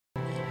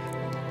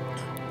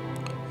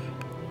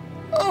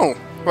Oh,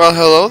 well,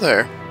 hello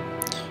there.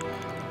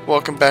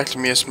 Welcome back to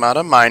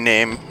Miasmata. My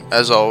name,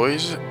 as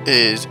always,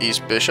 is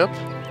East Bishop.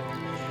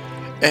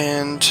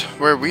 And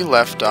where we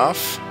left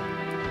off,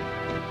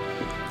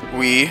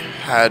 we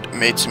had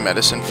made some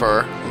medicine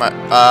for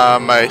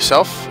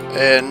myself,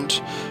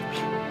 and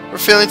we're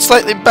feeling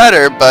slightly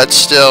better, but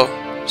still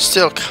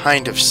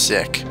kind of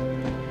sick.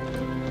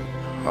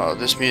 Oh,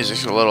 this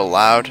music's a little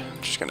loud.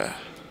 I'm just gonna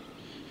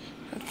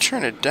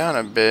turn it down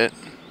a bit.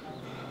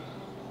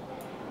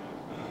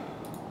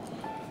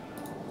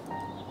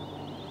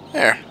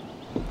 There.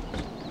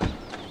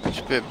 It's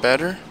a bit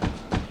better.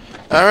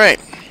 Alright.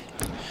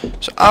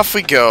 So off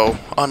we go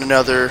on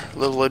another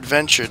little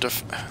adventure to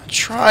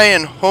try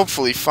and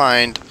hopefully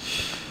find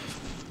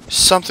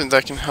something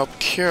that can help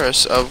cure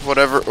us of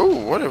whatever... Ooh,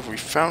 what have we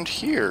found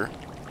here?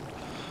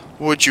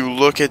 Would you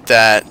look at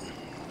that?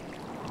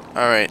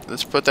 Alright,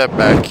 let's put that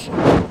back.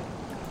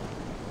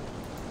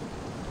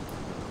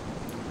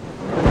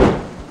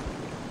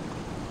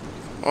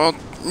 Well,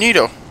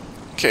 neato.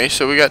 Okay,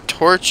 so we got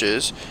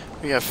torches.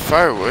 We have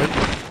firewood.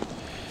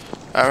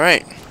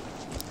 Alright.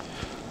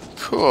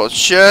 Cool.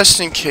 Just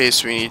in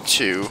case we need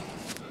to.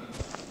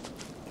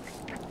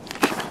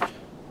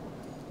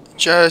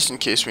 Just in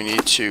case we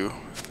need to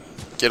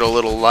get a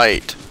little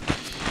light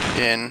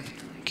in.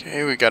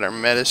 Okay, we got our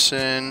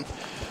medicine.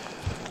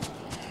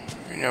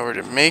 We know where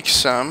to make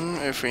some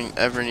if we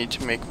ever need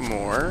to make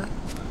more.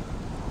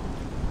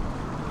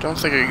 Don't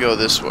think I could go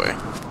this way.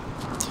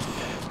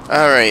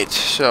 Alright,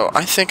 so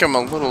I think I'm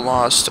a little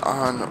lost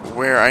on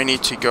where I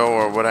need to go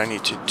or what I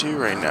need to do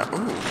right now.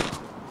 Ooh.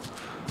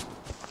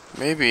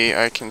 Maybe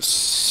I can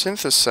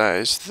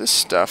synthesize this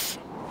stuff.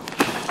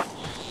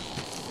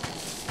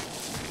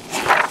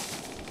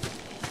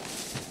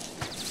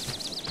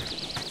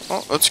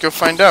 Well, let's go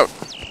find out,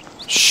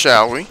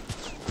 shall we?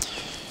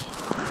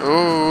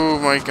 Oh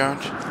my god.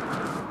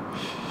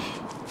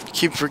 I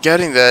keep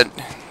forgetting that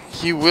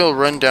he will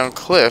run down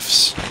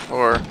cliffs,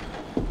 or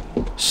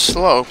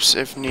slopes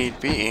if need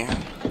be.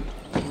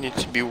 You need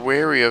to be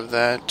wary of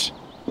that.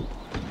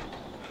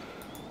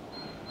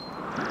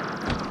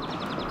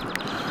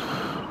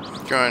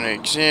 Going to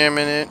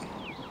examine it.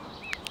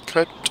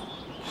 Cut.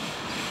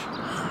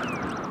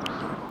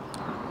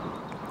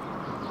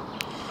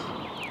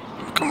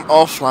 How come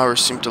all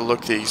flowers seem to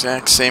look the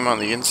exact same on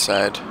the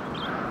inside?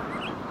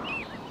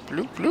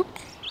 Bloop bloop.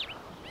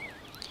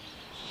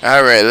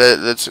 Alright,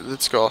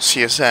 let's go all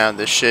CSI on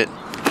this shit.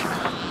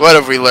 What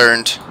have we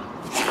learned?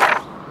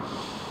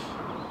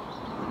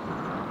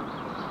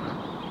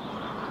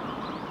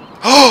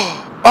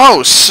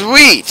 Oh,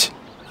 sweet!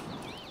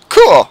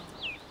 Cool!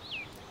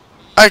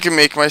 I can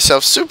make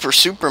myself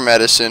super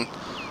medicine.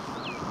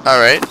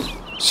 Alright,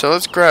 so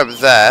let's grab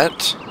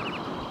that.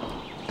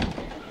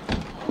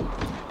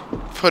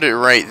 Put it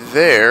right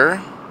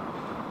there.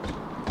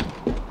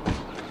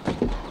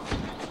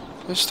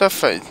 This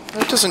stuff,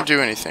 that doesn't do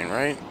anything,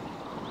 right?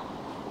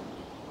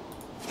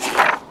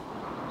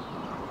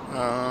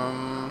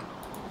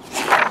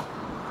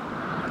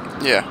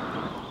 Yeah.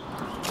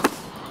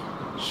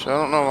 So I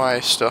don't know why I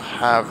still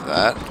have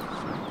that.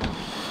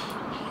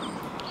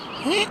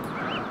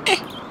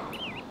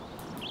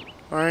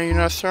 Why are you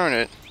not throwing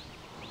it?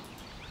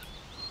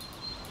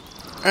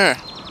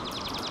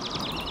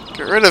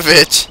 Get rid of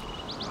it!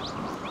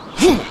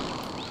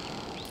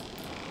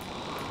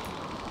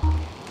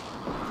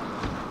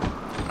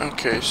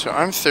 Okay, so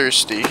I'm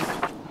thirsty.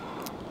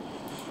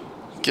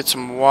 Get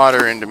some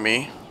water into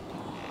me.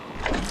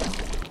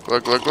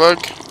 Glug glug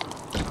glug.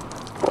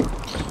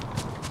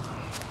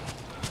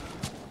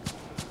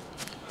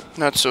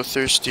 Not so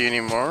thirsty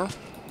anymore.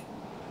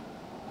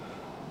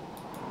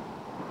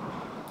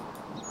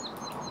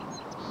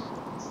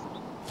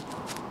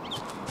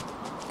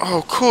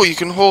 Oh, cool, you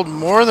can hold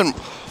more than...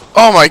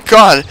 Oh my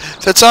god,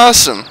 that's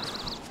awesome!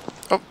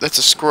 Oh, that's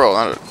a squirrel.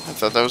 I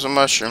thought that was a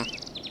mushroom.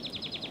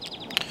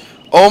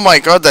 Oh my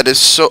god, that is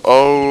so...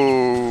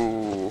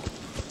 Oh.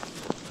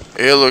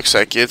 It looks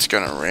like it's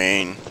gonna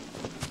rain.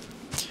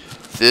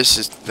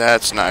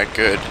 That's not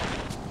good.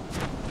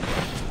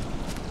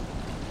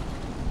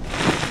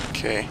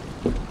 Okay.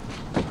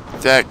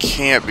 That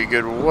can't be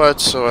good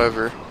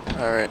whatsoever.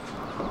 Alright.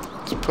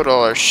 Let's put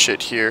all our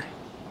shit here.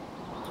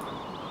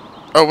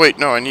 Oh wait,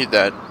 no, I need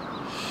that.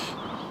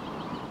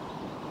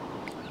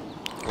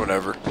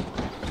 Whatever.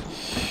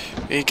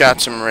 We got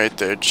some right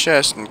there,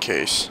 just in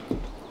case.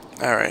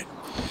 Alright.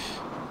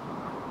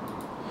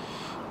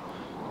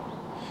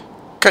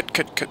 Cut.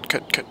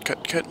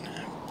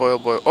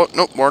 Boil. Oh,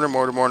 nope,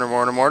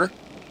 mortar.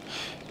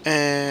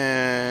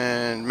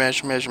 And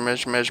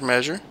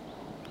measure.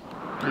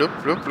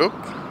 Bloop.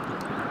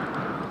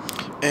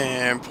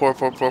 And pour.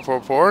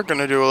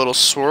 Gonna do a little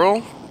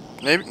swirl.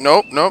 Maybe,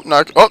 nope,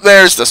 not. Oh,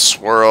 there's the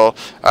swirl.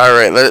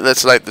 Alright,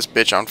 let's light this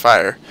bitch on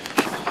fire.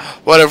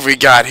 What have we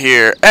got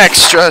here?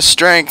 Extra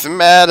strength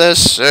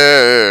medicine.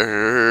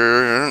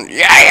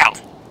 Yeah!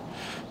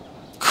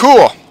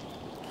 Cool.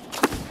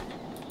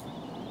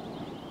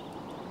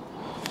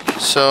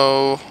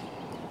 So,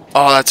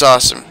 oh, that's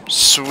awesome.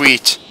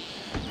 Sweet.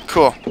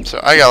 Cool. So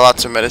I got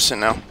lots of medicine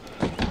now.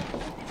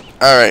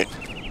 Alright.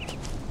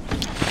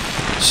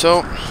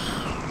 So.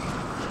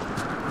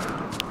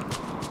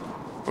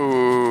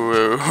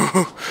 Ooh.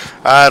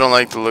 I don't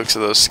like the looks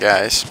of those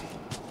guys.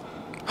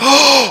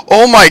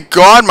 Oh my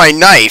god, my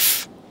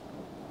knife!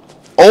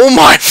 Oh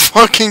my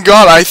fucking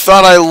god, I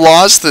thought I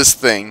lost this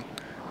thing.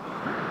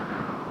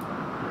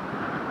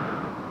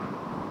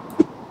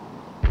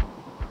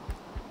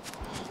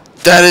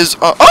 That is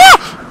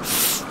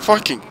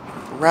fucking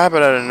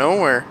rabbit out of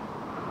nowhere.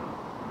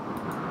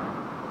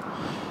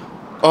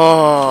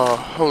 Oh,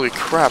 holy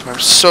crap, I'm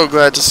so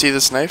glad to see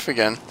this knife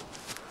again.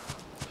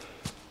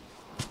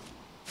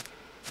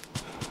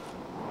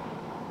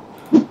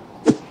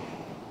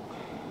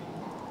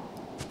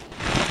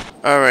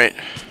 Alright.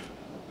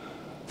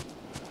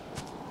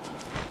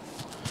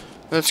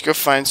 Let's go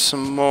find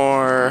some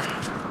more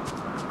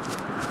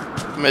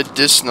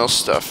medicinal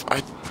stuff.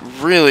 I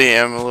really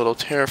am a little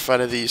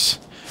terrified of these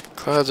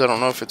clouds. I don't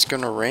know if it's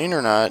gonna rain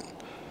or not.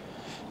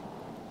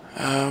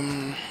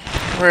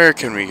 Where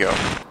can we go?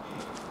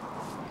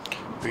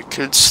 We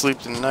could sleep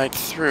the night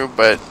through,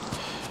 but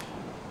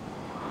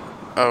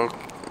oh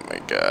my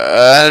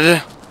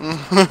god.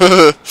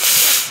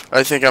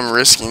 I think I'm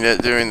risking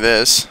it doing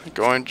this.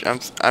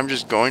 I'm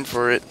just going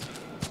for it.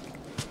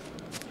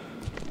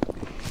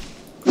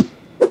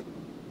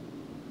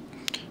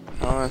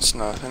 No, that's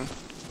nothing.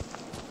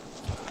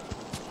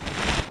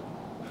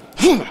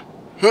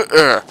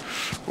 Whoa,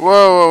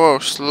 whoa, whoa.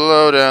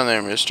 Slow down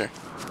there, mister.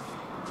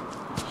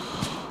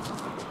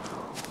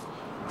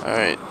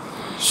 Alright.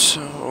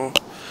 So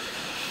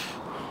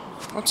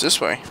what's this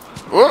way?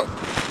 Whoa!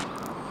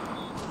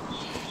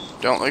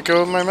 Don't let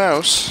go of my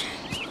mouse.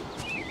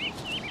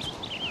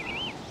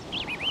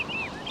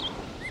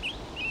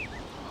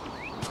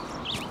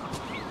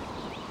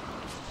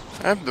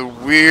 I have the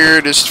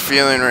weirdest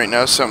feeling right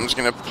now something's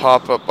gonna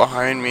pop up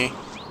behind me.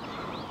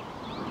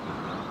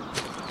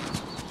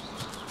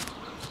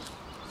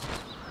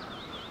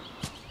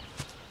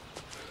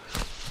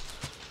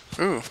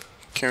 Ooh,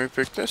 can we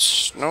pick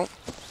this? Nope.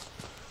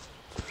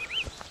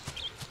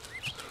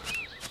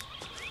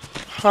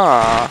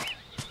 Huh.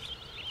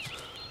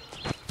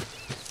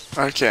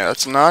 Okay,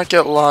 let's not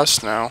get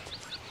lost now.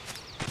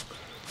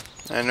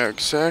 I know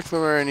exactly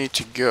where I need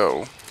to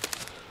go.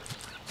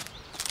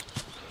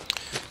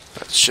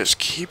 Let's just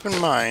keep in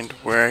mind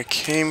where I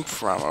came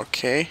from,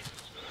 okay?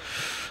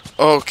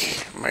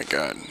 Okay, my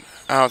god.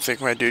 I don't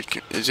think my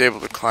dude is able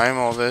to climb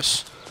all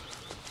this.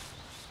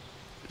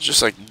 It's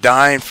just like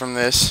dying from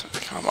this.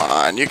 Come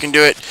on, you can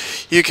do it.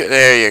 You can.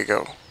 There you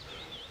go.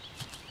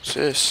 What's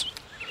this?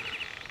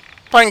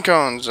 Pine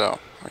cones, though.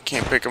 I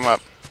can't pick them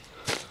up.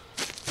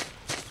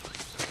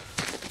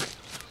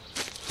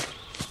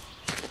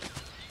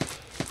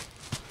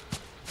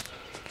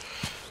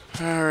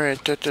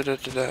 Alright,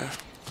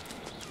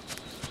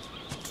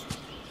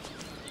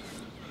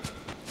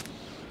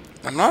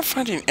 I'm not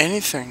finding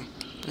anything.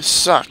 This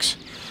sucks.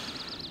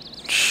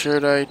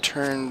 Should I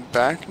turn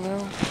back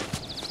now?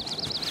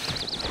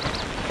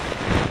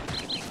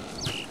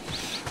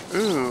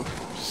 Ooh,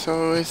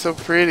 so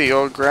pretty,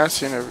 all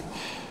grassy and everything.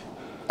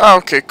 Oh,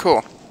 okay,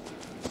 cool.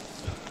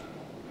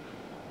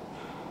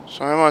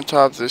 So I'm on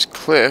top of this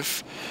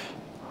cliff.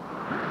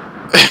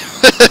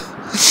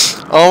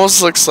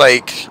 Almost looks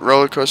like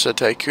Roller Coaster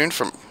Tycoon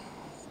from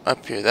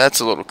up here. That's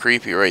a little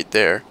creepy right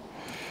there.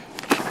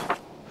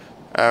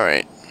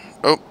 Alright.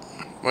 Oh,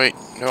 wait,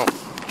 no.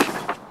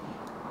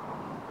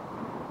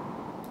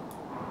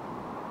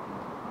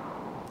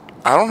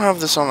 I don't have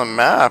this on the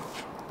map.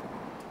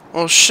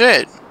 Oh,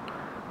 shit.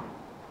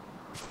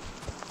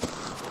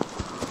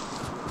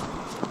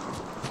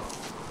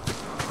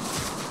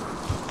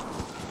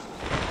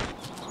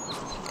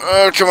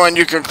 Oh, come on,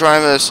 you can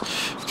climb this.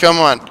 Come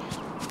on.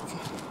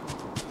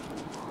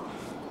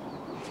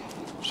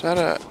 Is that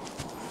a...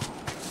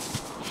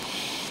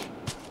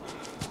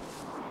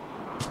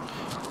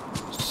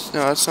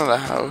 No, that's not a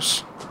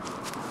house.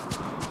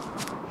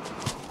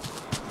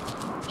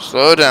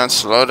 Slow down,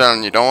 slow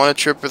down. You don't want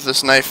to trip with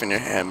this knife in your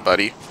hand,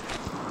 buddy.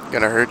 You're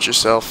gonna hurt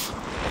yourself.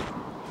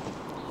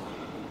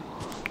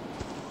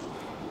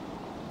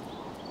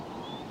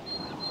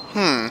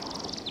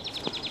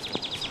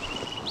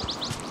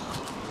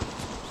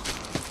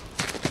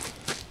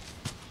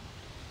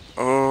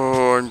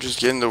 Oh, I'm just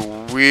getting the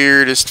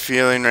weirdest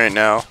feeling right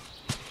now.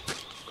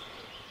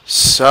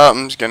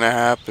 Something's gonna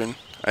happen.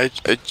 I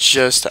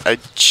just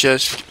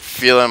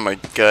feel it in my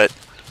gut.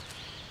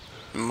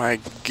 My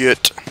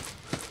gut.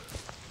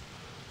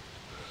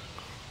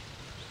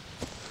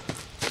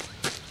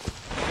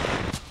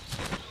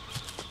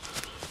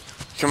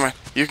 Come on,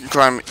 you can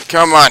climb it.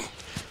 Come on,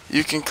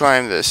 you can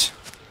climb this.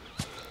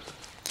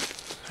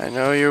 I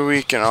know you're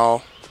weak and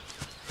all,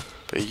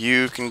 but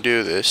you can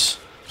do this.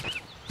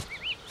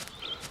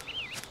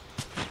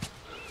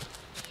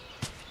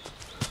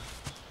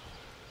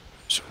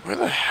 So where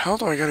the hell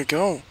do I gotta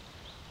go?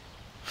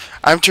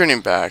 I'm turning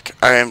back.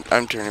 I'm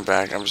turning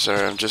back. I'm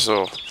sorry. I'm just a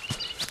little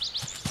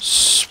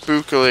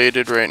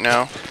spookulated right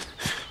now.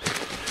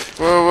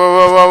 Whoa, whoa,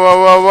 whoa, whoa,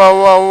 whoa, whoa, whoa,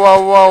 whoa,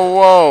 whoa,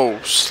 whoa,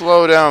 whoa.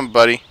 Slow down,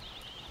 buddy.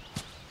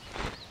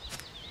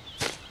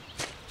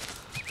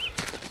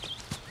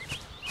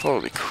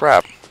 Holy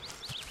crap.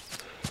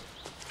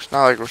 It's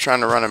not like we're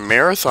trying to run a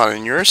marathon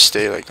in your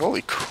state. Like,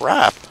 holy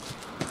crap.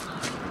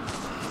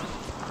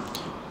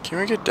 Can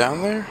we get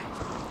down there?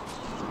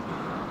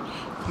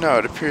 No,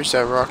 it appears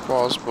that rock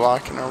wall is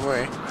blocking our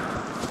way.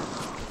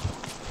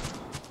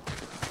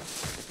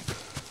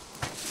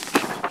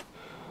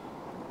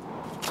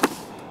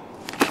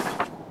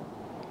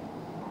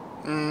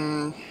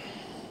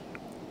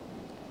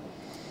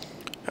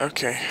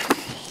 Okay.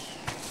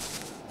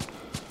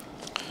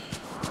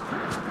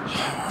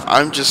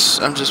 I'm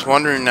just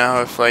wondering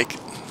now if, like,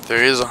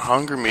 there is a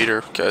hunger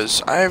meter,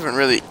 because I haven't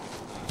really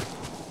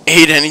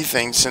ate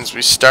anything since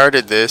we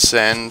started this,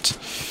 and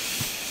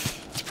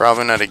it's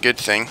probably not a good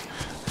thing.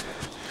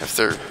 If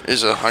there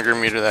is a hunger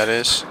meter, that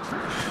is.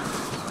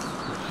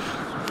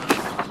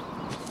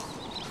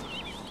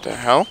 The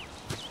hell?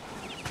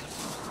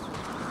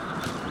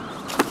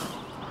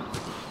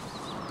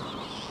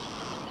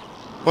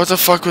 What the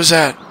fuck was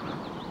that?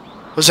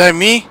 Was that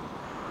me?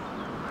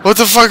 What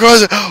the fuck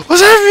was it? Was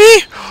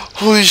that me?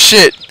 Holy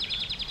shit.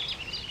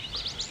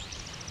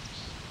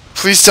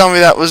 Please tell me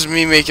that was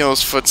me making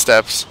those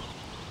footsteps.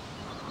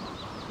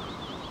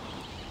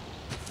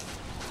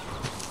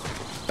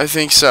 I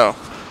think so.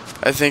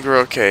 I think we're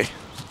okay.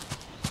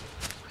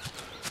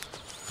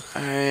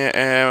 I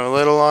am a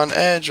little on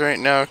edge right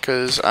now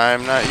because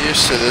I'm not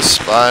used to this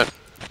spot.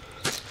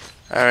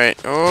 Alright.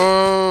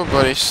 Oh,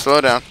 buddy.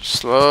 Slow down.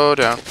 Slow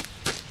down.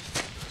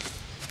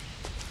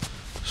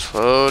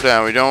 Slow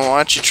down. We don't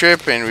want you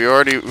tripping. We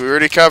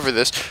already covered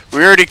this.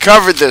 We already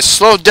covered this.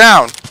 Slow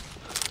down.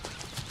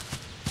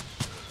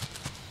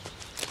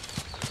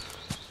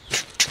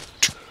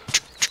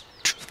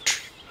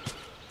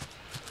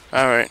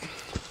 Alright.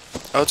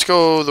 Let's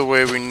go the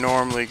way we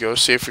normally go.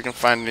 See if we can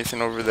find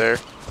anything over there.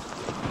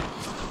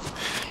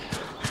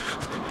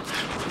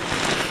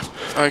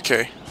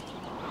 Okay.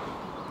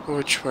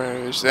 Which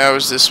way is that?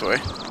 Was this way.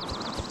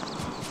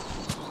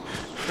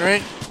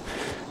 Right?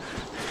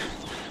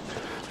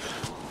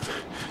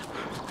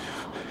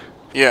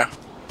 Yeah.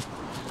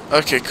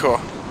 Okay,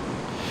 cool.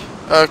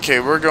 Okay,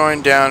 we're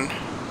going down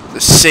the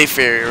safe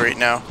area right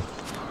now.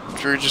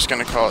 We're just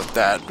gonna call it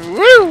that.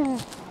 Woo!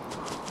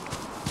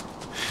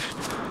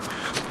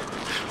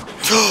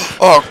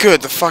 Oh,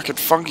 good, the fucking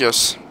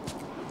fungus.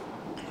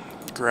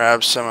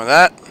 Grab some of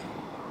that.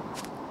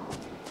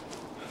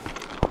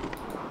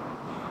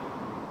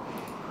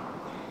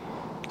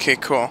 Okay,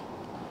 cool.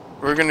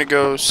 We're gonna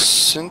go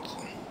synth.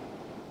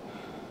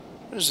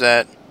 What is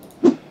that?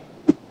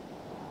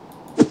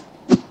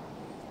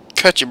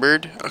 Cut you,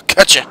 bird. I'll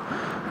cut you.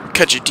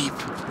 Cut you deep.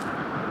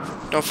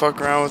 Don't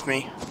fuck around with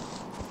me.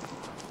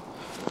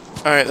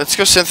 Alright, let's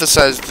go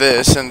synthesize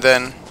this and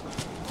then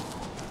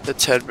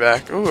let's head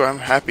back. Ooh, I'm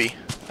happy.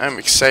 I'm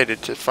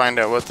excited to find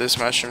out what this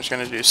mushroom's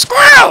gonna do.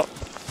 Squirrel!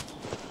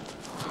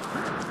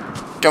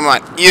 Come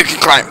on, you can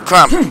climb,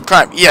 climb,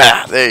 climb.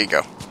 Yeah, there you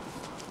go.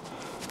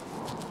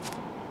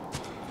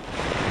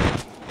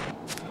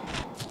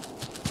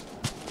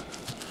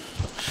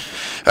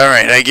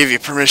 Alright, I give you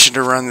permission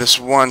to run this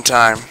one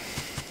time.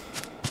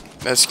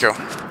 Let's go.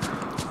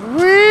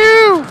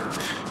 Woo!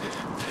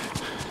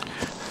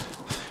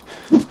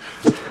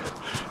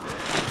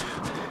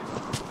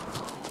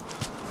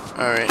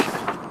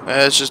 Alright,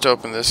 let's just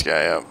open this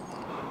guy up.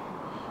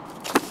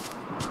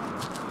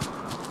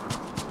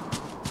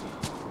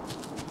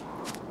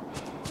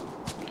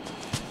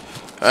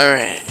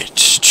 Alright.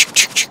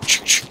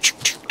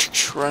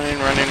 Running,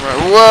 running,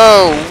 running.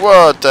 Whoa!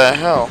 What the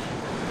hell?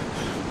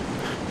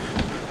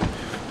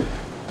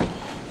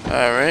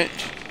 Alright.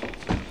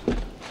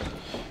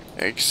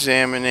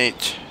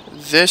 Examinate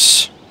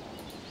this.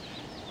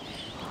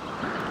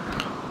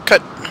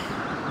 Cut.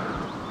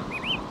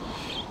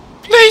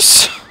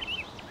 Place.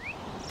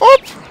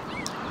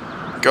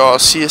 Boop. Go all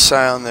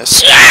CSI on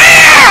this.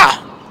 Yeah!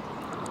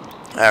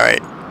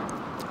 Alright.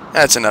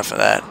 That's enough of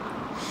that.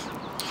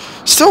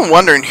 Still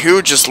wondering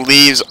who just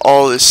leaves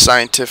all this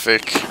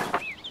scientific...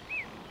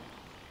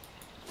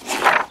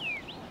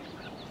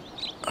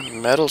 A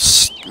mental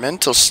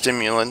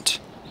stimulant.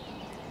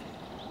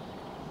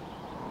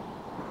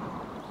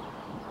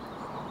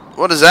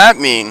 What does that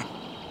mean?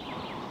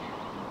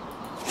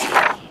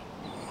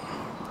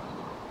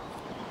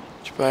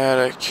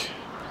 Antibiotic.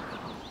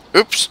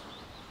 Oops.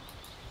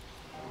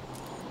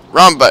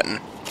 Wrong button.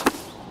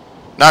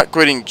 Not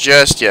quitting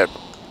just yet.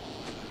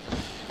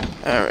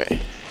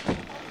 Alright.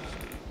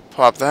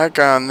 Pop that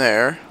guy on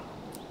there.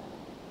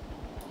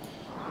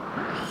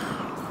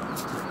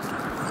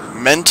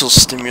 Mental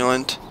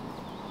stimulant.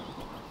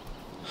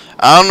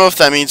 I don't know if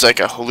that means like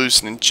a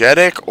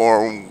hallucinogenic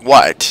or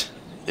what.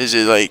 Is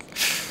it like...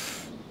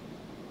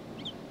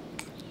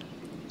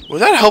 Would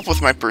that help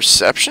with my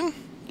perception?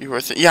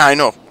 Yeah, I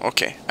know.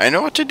 Okay. I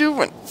know what to do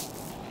when...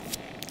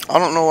 I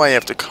don't know why you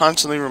have to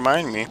constantly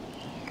remind me.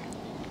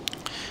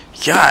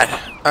 God.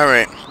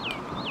 Alright.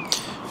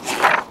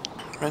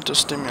 Mental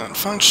stimulant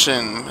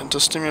function. Mental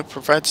stimulant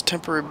provides a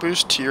temporary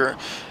boost to your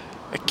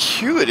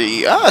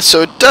acuity. Ah,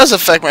 so it does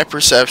affect my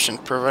perception.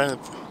 Provided...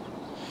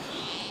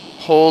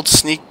 Hold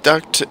sneak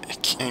duck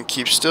and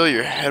keep still.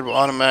 Your head will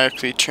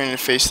automatically turn and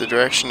face the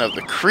direction of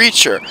the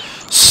creature.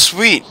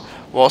 Sweet.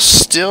 While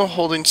still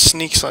holding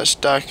sneak slash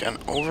duck, an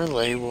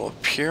overlay will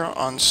appear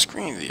on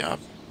screen. The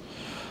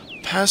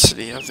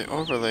opacity of the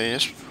overlay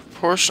is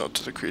proportional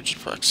to the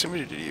creature's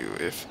proximity to you.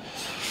 If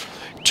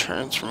it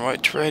turns from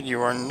white to red,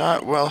 you are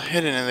not well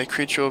hidden and the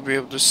creature will be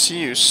able to see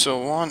you so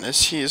long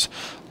as he is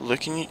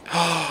looking.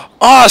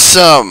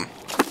 Awesome!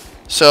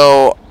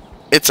 So,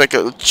 it's like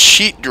a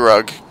cheat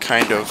drug,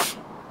 kind of.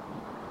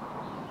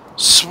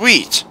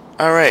 Sweet!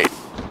 Alright.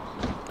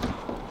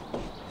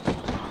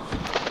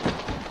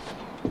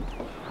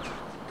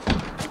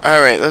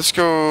 Alright, let's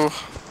go.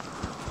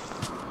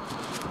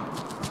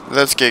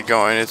 Let's get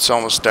going. It's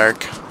almost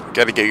dark.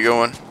 Gotta get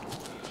going.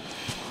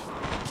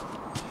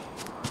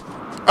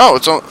 Oh,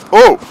 it's on.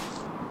 Oh!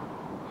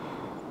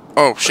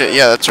 Oh, shit.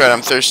 Yeah, that's right.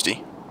 I'm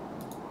thirsty.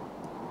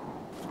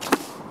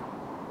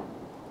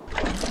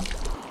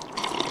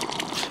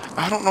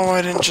 I don't know why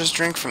I didn't just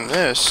drink from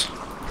this.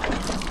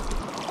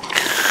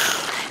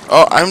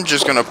 Oh, I'm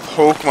just gonna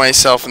poke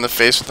myself in the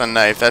face with a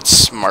knife. That's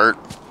smart.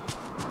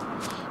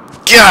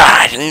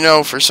 God! You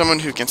know, for someone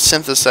who can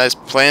synthesize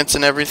plants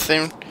and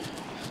everything,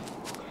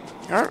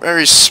 you aren't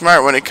very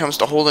smart when it comes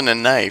to holding a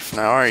knife,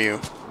 now are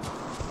you?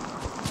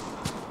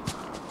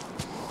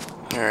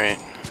 Alright.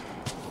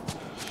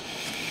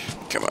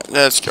 Come on,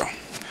 let's go.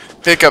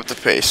 Pick up the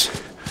pace.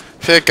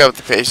 Pick up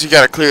the pace. You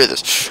gotta clear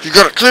this. You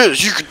gotta clear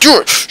this. You can do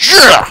it.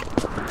 Yeah!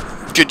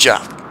 Good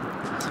job.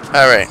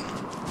 Alright.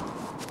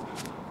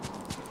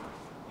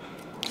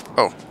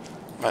 Oh.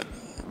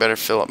 Better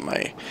fill up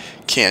my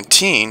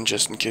canteen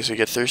just in case I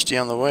get thirsty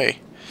on the way.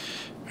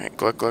 Alright,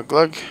 glug, glug,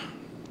 glug.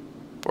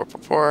 Pour,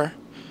 pour, pour.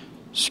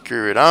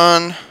 Screw it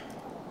on.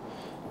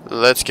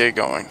 Let's get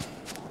going.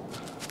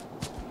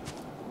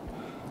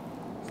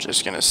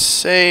 Just gonna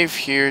save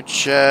here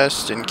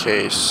just in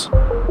case.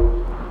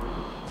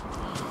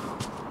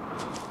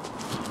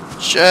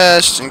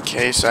 Just in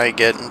case I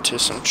get into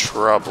some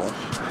trouble.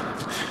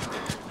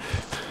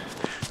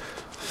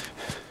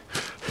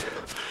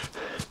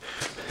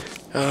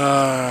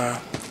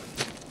 Oh,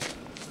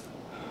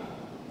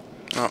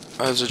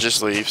 those are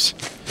just leaves.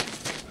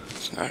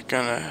 It's not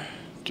gonna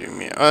do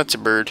me. Oh, that's a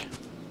bird.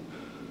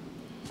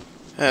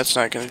 That's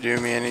not gonna do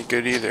me any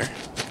good either.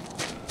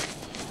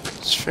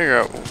 Let's figure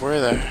out where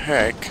the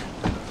heck.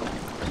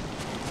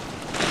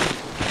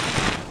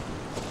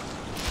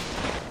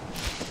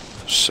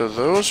 So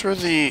those were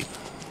the.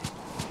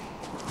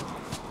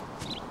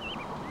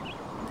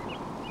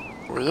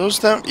 Were those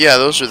them? Yeah,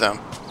 those are them.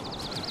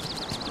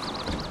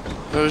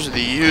 Those are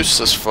the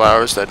useless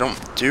flowers that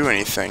don't do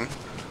anything.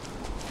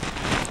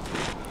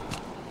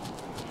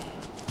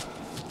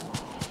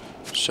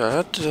 So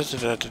da da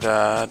da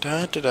da da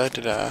da da da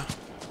da.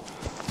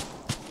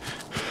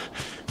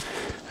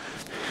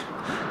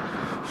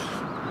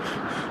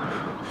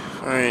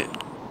 Alright.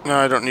 No,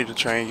 I don't need to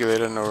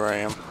triangulate. I know where I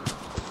am.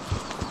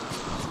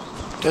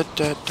 Da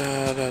da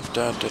da da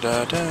da da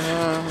da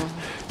da.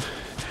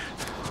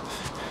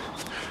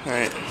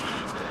 Alright.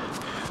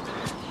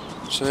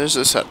 So there's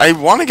this. I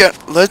want to get.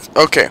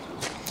 Okay.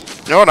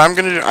 You know what I'm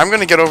gonna do? I'm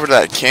gonna get over to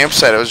that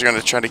campsite I was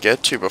gonna try to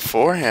get to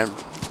beforehand.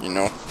 You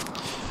know,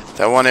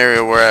 that one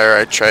area where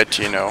I tried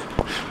to, you know,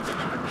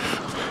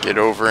 get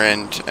over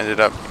and ended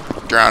up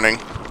drowning,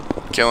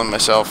 killing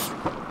myself.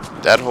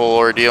 That whole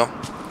ordeal.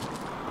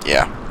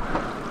 Yeah.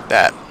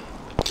 That.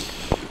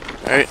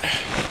 Alright.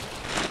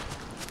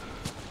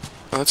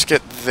 Let's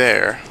get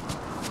there.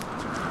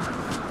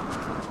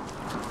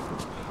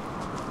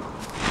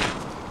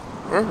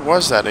 Where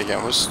was that again?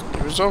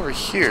 It was over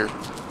here,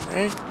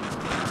 right?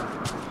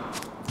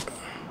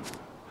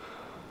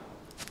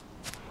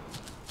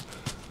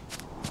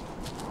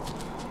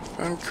 If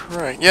I'm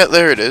correct. Yeah,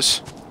 there it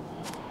is.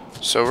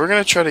 So we're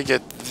gonna try to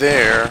get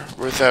there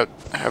without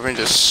having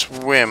to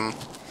swim,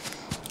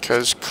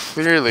 because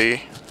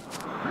clearly,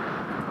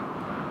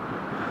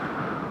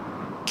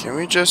 can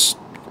we just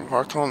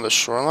walk along the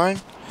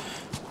shoreline?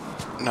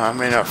 No, I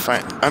may not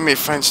find. I may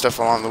find stuff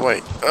along the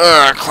way.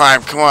 Ugh,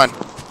 climb! Come on.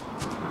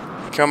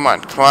 Come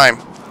on, climb.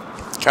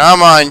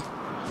 Come on.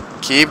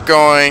 Keep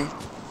going.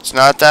 It's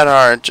not that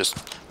hard. Just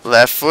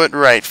left foot,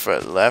 right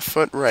foot. Left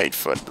foot, right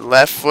foot.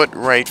 Left foot,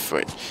 right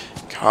foot.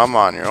 Come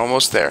on, you're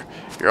almost there.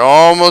 You're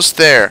almost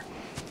there.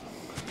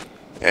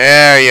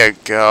 There you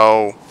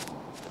go.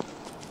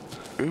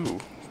 Ooh,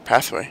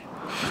 pathway.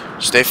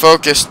 Stay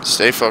focused.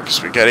 Stay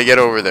focused. We gotta get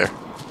over there.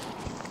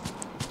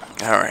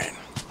 Alright.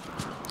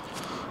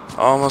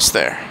 Almost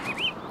there.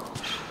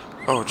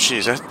 Oh,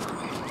 jeez.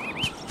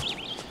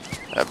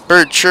 That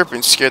bird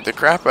chirping scared the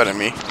crap out of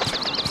me.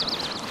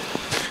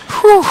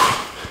 Whew.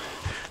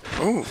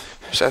 Ooh,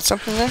 is that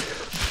something there?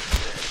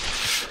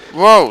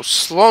 Whoa,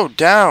 slow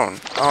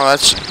down. Oh,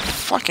 that's a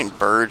fucking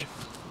bird.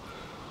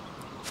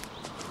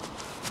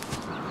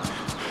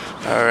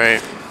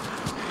 Alright.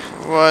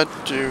 What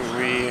do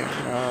we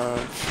have?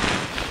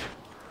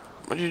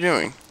 What are you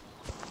doing?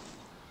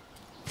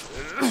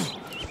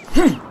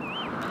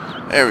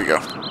 There we go.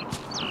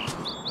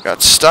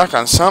 Got stuck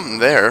on something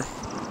there.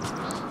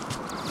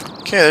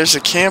 Okay, there's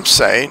a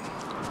campsite.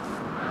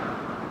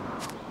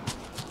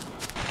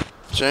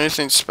 Is there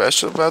anything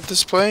special about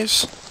this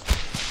place?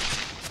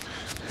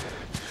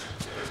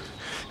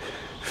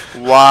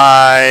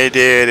 Why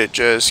did it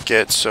just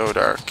get so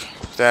dark?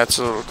 That's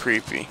a little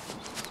creepy.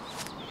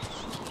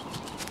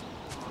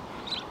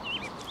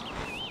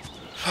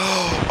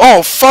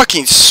 Oh,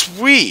 fucking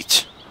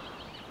sweet!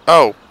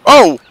 Oh.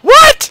 Oh!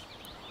 What?!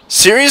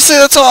 Seriously?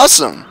 That's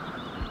awesome!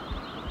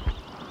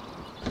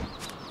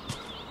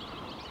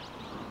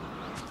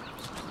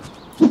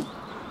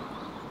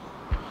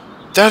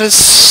 That is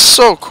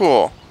so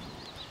cool.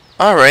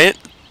 Alright.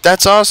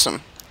 That's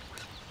awesome.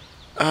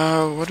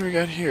 What do we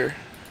got here?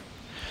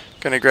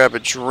 Gonna grab a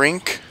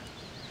drink.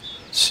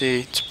 Let's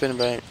see, it's been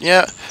about...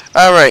 Yeah.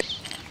 Alright.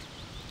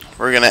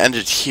 We're gonna end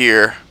it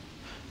here,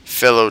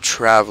 fellow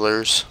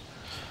travelers.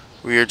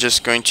 We are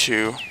just going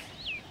to...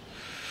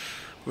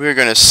 We're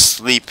gonna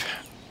sleep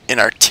in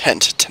our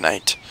tent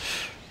tonight.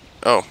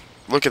 Oh,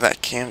 look at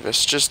that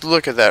canvas. Just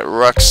look at that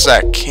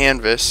rucksack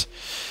canvas.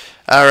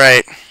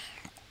 Alright.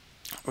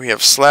 We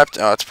have slept.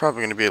 Oh, it's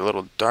probably gonna be a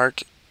little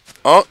dark.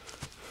 Oh!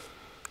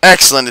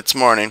 Excellent, it's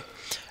morning.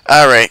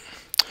 Alright.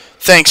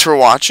 Thanks for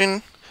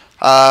watching.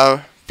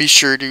 Be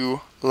sure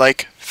to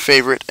like,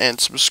 favorite, and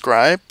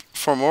subscribe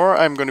for more.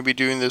 I'm going to be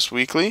doing this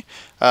weekly.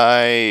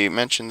 I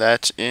mentioned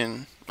that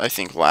in, I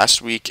think,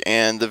 last week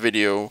and the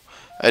video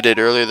I did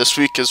earlier this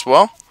week as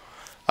well.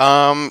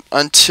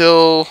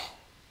 Until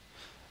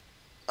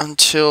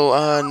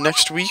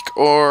next week,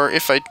 or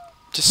if I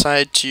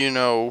decide to, you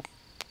know,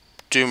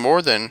 do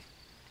more than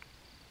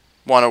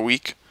one a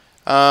week,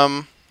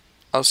 I'll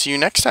see you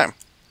next time.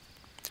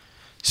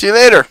 See you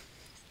later.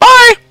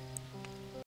 Bye!